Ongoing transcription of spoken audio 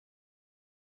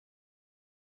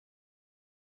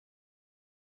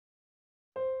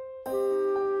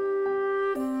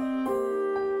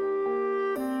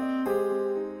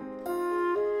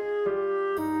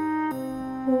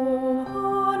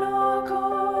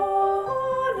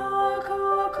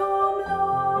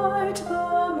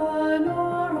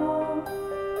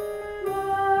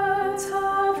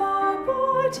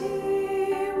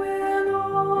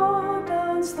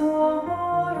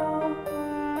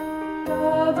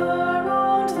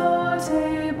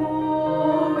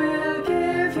table will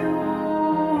give you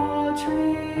a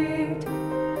treat.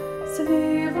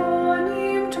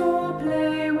 Svivonim to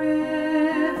play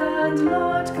with and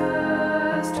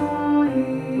latkes to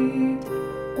eat.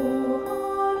 Oh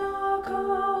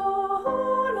Hanukkah,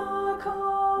 Hanukkah.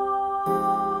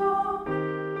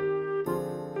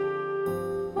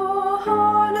 Oh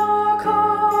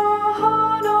Hanukkah,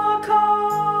 Hanukkah.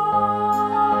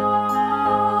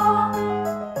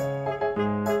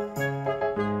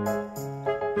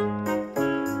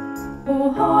 Oh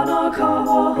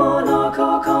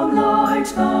Hanukkah, come light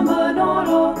the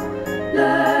menorah.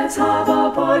 Let's have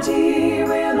a party,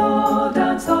 we'll all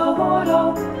dance the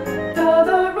hora.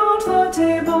 Gather round the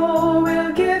table,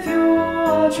 we'll give you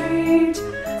a treat.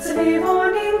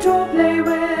 Svivonim to play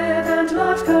with and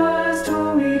latkes to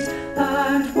eat.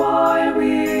 And while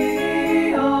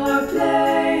we are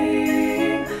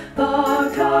playing,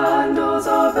 the candles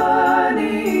are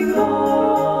burning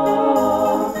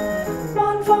low.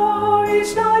 One for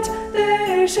each night,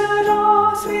 they shed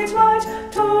a sweet light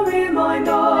to remind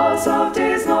us of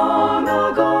days long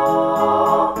ago.